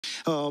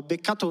Ho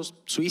beccato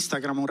su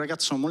Instagram un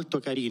ragazzo molto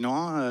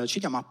carino, ci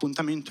diamo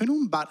appuntamento in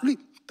un bar,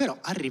 lui però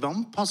arriva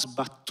un po'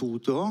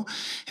 sbattuto,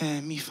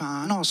 mi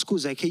fa: no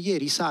scusa, è che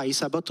ieri sai,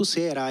 sabato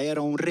sera era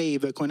un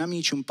rave con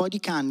amici, un po' di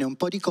canne, un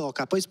po' di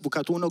coca, poi è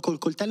sbucato uno col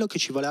coltello che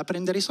ci voleva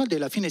prendere i soldi e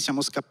alla fine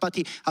siamo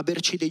scappati a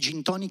berci dei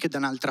gin tonic da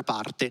un'altra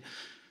parte.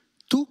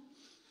 Tu?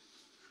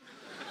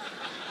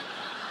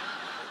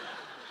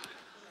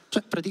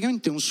 Cioè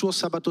praticamente un suo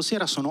sabato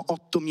sera sono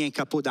 8 miei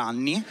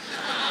capodanni.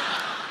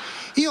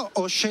 Io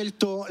ho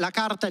scelto la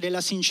carta della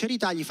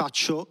sincerità, gli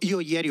faccio: io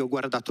ieri ho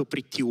guardato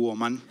Pretty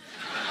Woman.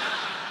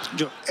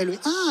 E lui: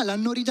 ah,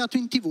 l'hanno ridato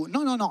in TV. No,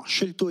 ho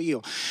scelto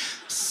io.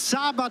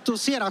 Sabato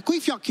sera coi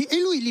fiocchi. E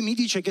lui lì mi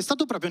dice che è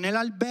stato proprio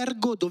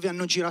nell'albergo dove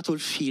hanno girato il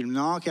film,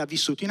 no? Che ha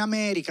vissuto in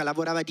America,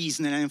 lavorava a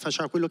Disneyland,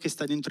 faceva quello che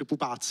sta dentro i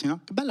pupazzi,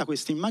 no? Che bella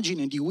questa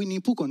immagine di Winnie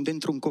Pooh con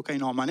dentro un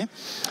cocainomane.